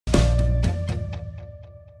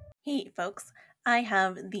Hey folks, I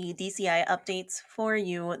have the DCI updates for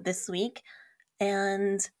you this week.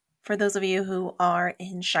 And for those of you who are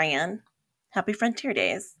in Cheyenne, happy Frontier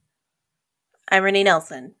Days. I'm Renee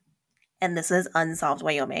Nelson, and this is Unsolved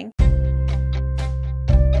Wyoming.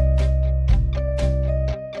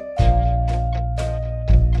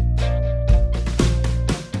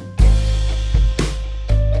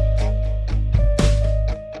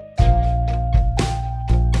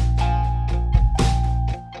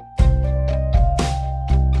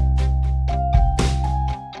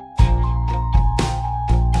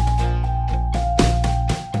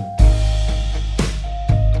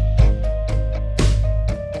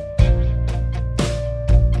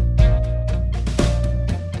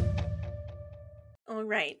 All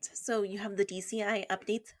right, so you have the DCI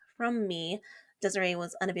updates from me. Desiree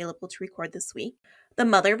was unavailable to record this week. The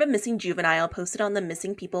mother of a missing juvenile posted on the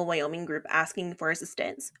Missing People Wyoming group asking for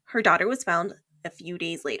assistance. Her daughter was found a few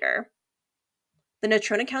days later. The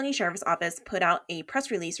Natrona County Sheriff's Office put out a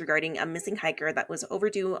press release regarding a missing hiker that was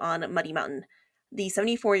overdue on Muddy Mountain. The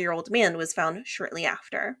 74-year-old man was found shortly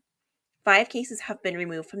after. 5 cases have been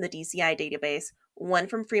removed from the DCI database, 1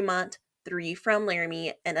 from Fremont, 3 from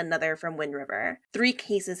Laramie, and another from Wind River. 3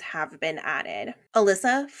 cases have been added.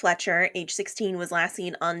 Alyssa Fletcher, age 16, was last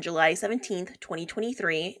seen on July 17th,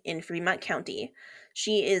 2023 in Fremont County.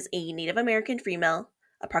 She is a Native American female,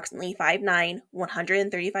 approximately 5'9",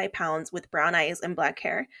 135 pounds, with brown eyes and black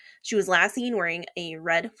hair. She was last seen wearing a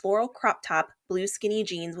red floral crop top, blue skinny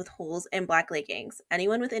jeans with holes, and black leggings.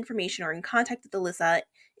 Anyone with information or in contact with Alyssa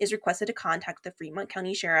is requested to contact the Fremont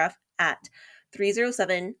County Sheriff at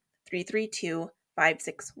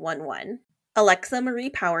 307-332-5611. Alexa Marie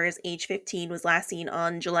Powers, age 15, was last seen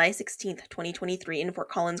on July 16th, 2023 in Fort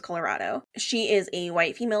Collins, Colorado. She is a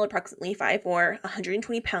white female, approximately 5'4",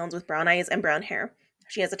 120 pounds, with brown eyes and brown hair.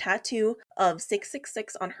 She has a tattoo of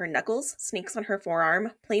 666 on her knuckles, snakes on her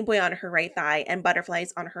forearm, Playboy on her right thigh, and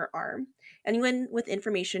butterflies on her arm. Anyone with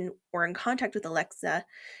information or in contact with Alexa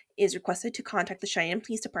is requested to contact the Cheyenne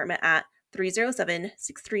Police Department at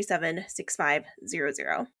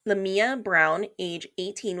 307-637-6500. Lamia Brown, age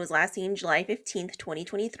 18, was last seen July 15th,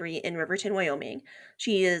 2023 in Riverton, Wyoming.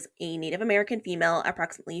 She is a Native American female,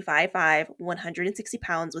 approximately 5'5", 160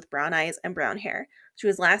 pounds, with brown eyes and brown hair. She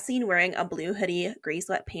was last seen wearing a blue hoodie, gray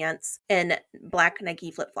sweatpants, and black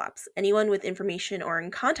Nike flip-flops. Anyone with information or in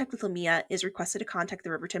contact with Lamia is requested to contact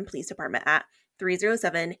the Riverton Police Department at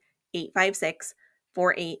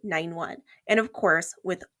 307-856-4891. And of course,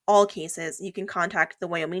 with all cases, you can contact the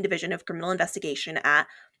Wyoming Division of Criminal Investigation at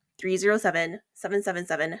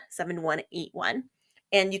 307-777-7181.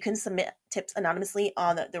 And you can submit tips anonymously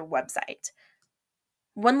on their website.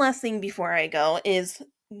 One last thing before I go is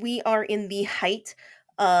we are in the height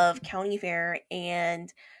of county fair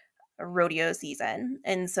and rodeo season.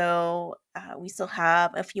 And so we still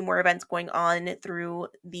have a few more events going on through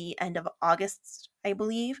the end of August, I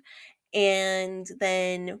believe. And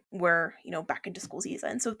then we're, back into school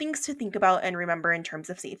season. So things to think about and remember in terms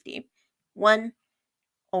of safety. 1,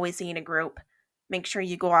 always stay in a group. Make sure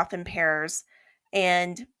you go off in pairs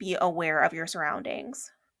and be aware of your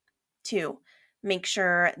surroundings. 2, make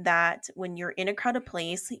sure that when you're in a crowded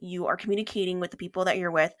place, you are communicating with the people that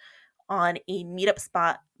you're with on a meetup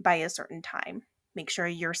spot by a certain time. Make sure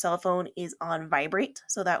your cell phone is on vibrate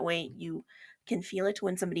so that way you can feel it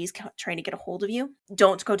when somebody's trying to get a hold of you.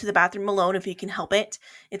 Don't go to the bathroom alone if you can help it.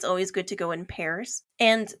 It's always good to go in pairs.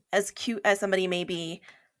 And as cute as somebody may be,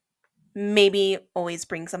 maybe always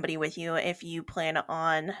bring somebody with you if you plan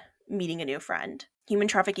on meeting a new friend. Human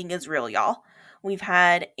trafficking is real, y'all. We've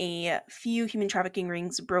had a few human trafficking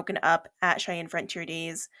rings broken up at Cheyenne Frontier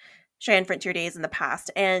Days in the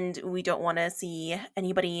past, and we don't want to see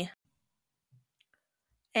anybody.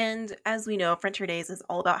 And as we know, Frontier Days is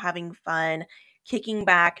all about having fun, kicking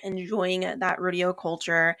back, enjoying that rodeo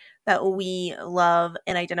culture that we love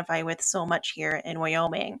and identify with so much here in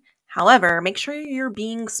Wyoming. However, make sure you're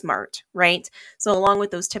being smart, right? So along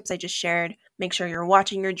with those tips I just shared, make sure you're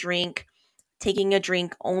watching your drink, taking a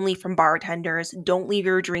drink only from bartenders, don't leave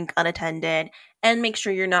your drink unattended, and make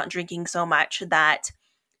sure you're not drinking so much that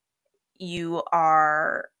you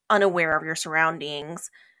are unaware of your surroundings,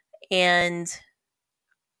 and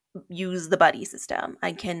use the buddy system.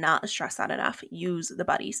 I cannot stress that enough. Use the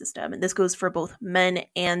buddy system. And this goes for both men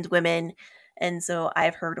and women. And so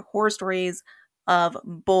I've heard horror stories of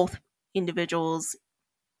both individuals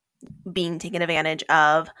being taken advantage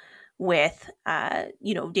of with,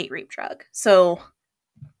 date rape drug. So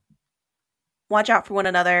watch out for one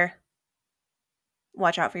another.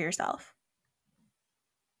 Watch out for yourself.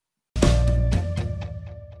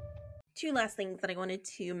 Two last things that I wanted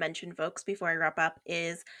to mention, folks, before I wrap up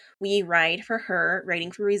is we ride for her,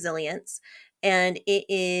 Writing for Resilience, and it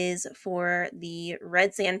is for the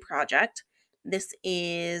Red Sand Project. This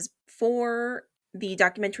is for the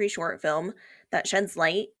documentary short film that sheds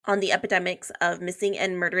light on the epidemics of missing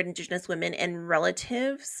and murdered Indigenous women and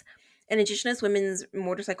relatives. An Indigenous women's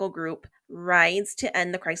motorcycle group rides to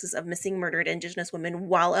end the crisis of missing, murdered Indigenous women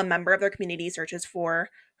while a member of their community searches for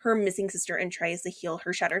her missing sister and tries to heal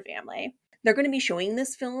her shattered family. They're going to be showing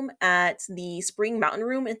this film at the Spring Mountain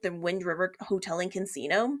Room at the Wind River Hotel and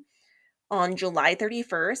Casino on July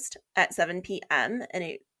 31st at 7 p.m. And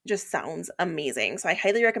it just sounds amazing. So I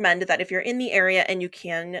highly recommend that if you're in the area and you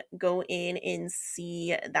can go in and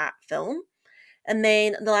see that film. And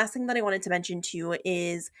then the last thing that I wanted to mention too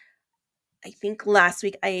is I think last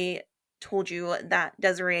week I told you that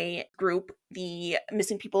Desiree group, the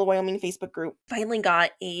Missing People of Wyoming Facebook group, finally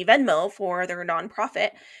got a Venmo for their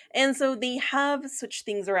nonprofit. And so they have switched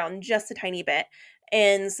things around just a tiny bit.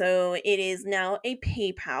 And so it is now a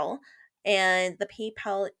PayPal. And the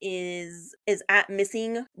PayPal is at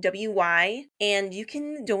Missing WY. And you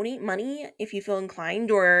can donate money if you feel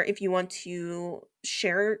inclined or if you want to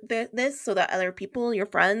share this so that other people, your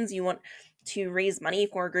friends, you want to raise money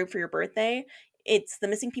for a group for your birthday. It's the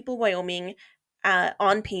Missing People Wyoming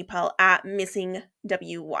on PayPal at Missing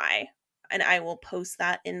WY. And I will post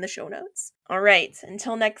that in the show notes. All right,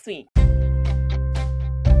 until next week.